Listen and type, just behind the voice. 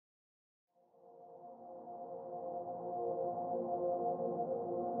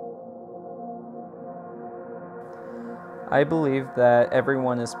I believe that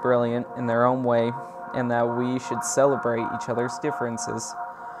everyone is brilliant in their own way and that we should celebrate each other's differences.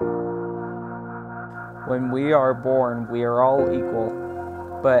 When we are born, we are all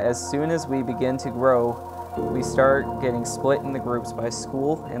equal, but as soon as we begin to grow, we start getting split into groups by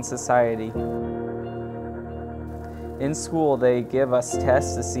school and society. In school, they give us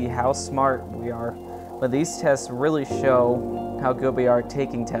tests to see how smart we are, but these tests really show how good we are at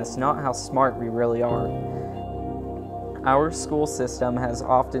taking tests, not how smart we really are. Our school system has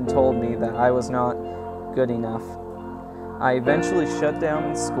often told me that I was not good enough. I eventually shut down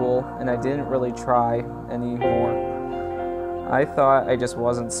in school and I didn't really try anymore. I thought I just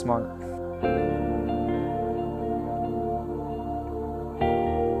wasn't smart.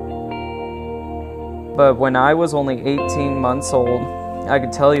 But when I was only 18 months old, I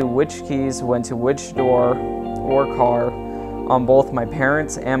could tell you which keys went to which door or car on both my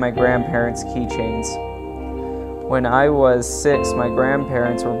parents' and my grandparents' keychains. When I was 6, my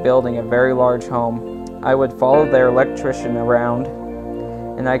grandparents were building a very large home. I would follow their electrician around,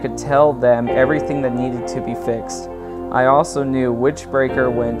 and I could tell them everything that needed to be fixed. I also knew which breaker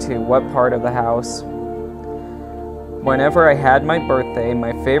went to what part of the house. Whenever I had my birthday,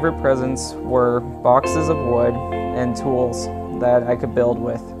 my favorite presents were boxes of wood and tools that I could build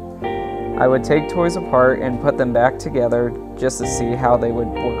with. I would take toys apart and put them back together just to see how they would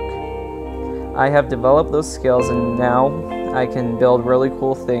work. I have developed those skills and now I can build really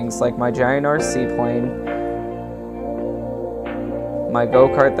cool things like my giant RC plane, my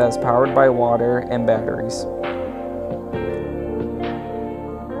go-kart that's powered by water and batteries.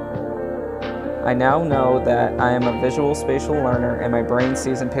 I now know that I am a visual spatial learner and my brain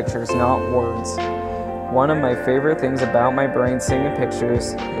sees in pictures, not words. One of my favorite things about my brain seeing in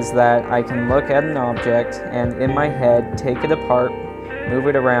pictures is that I can look at an object and in my head take it apart, move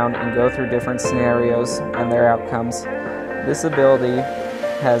it around, and go through different scenarios and their outcomes. This ability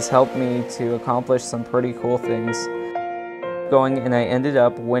has helped me to accomplish some pretty cool things. And I ended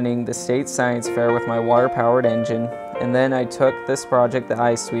up winning the state science fair with my water-powered engine, and then I took this project to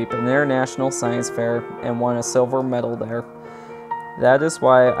iSweep, an international science fair, and won a silver medal there. That is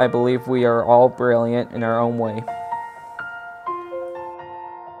why I believe we are all brilliant in our own way.